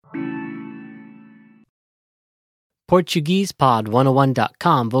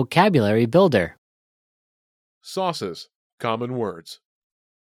PortuguesePod101.com Vocabulary Builder. Sauces, common words.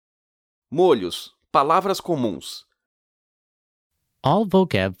 Molhos, palavras comuns. All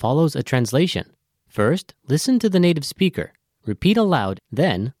vocab follows a translation. First, listen to the native speaker. Repeat aloud,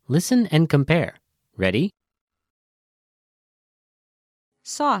 then listen and compare. Ready?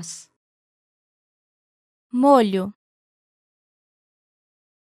 Sauce. Molho.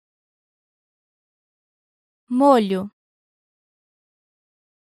 Molho.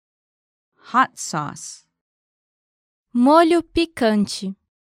 Hot sauce. Molho picante.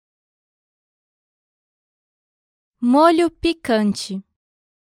 Molho picante.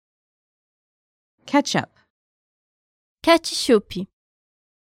 Ketchup. Ketchup.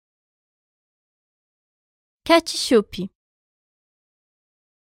 Ketchup.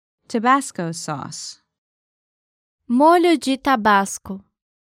 Tabasco sauce. Molho de tabasco.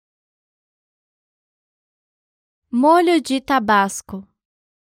 Molho de tabasco.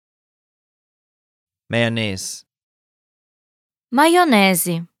 Mayonnaise.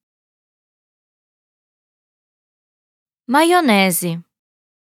 Maionese. Maionese.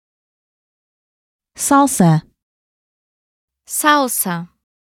 Salsa. Salsa.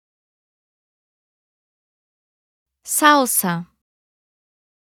 Salsa.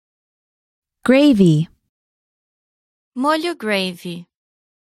 Gravy. Molho gravy.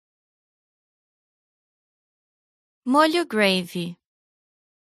 Molho gravy.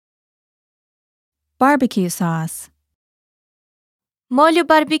 Barbecue sauce. Molho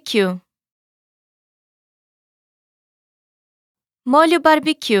barbecue. Molho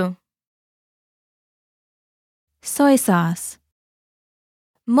barbecue. Soy sauce.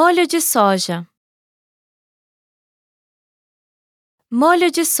 Molho de soja.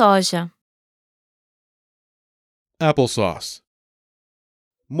 Molho de soja. Applesauce.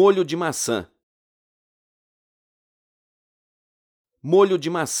 Molho de maçã. Molho de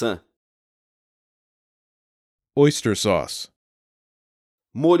maçã. Oyster sauce.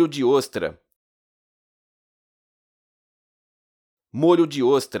 Molho de ostra. Molho de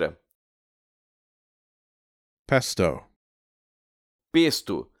ostra. Pesto.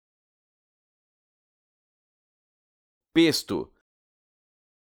 Pesto. Pesto.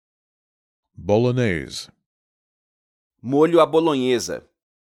 Bolognese. Molho à bolonhesa.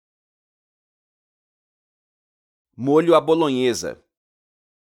 Molho à bolonhesa.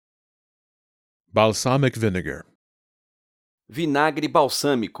 Balsamic vinegar. Vinagre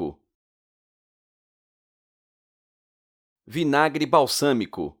balsâmico. Vinagre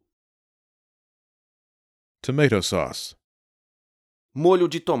balsâmico. Tomato sauce. Molho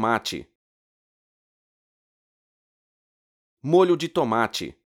de tomate. Molho de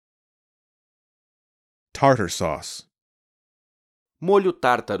tomate. Tartar sauce. Molho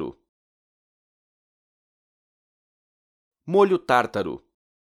tártaro. Molho tártaro.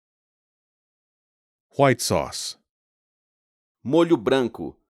 White sauce. Molho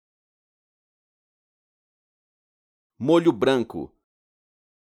branco. Molho branco.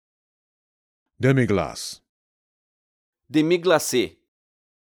 Demi-glace. Demi-glacé.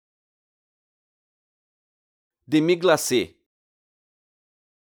 Demi-glacé.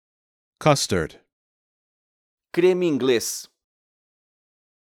 Custard. Creme inglês.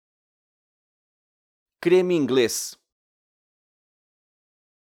 Creme inglês.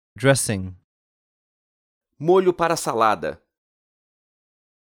 Dressing. Molho para salada.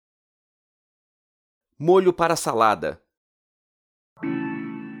 Molho para salada.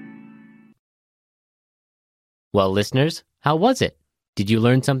 Well, listeners, how was it? Did you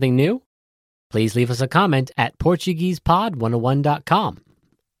learn something new? Please leave us a comment at PortuguesePod101.com.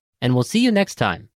 And we'll see you next time.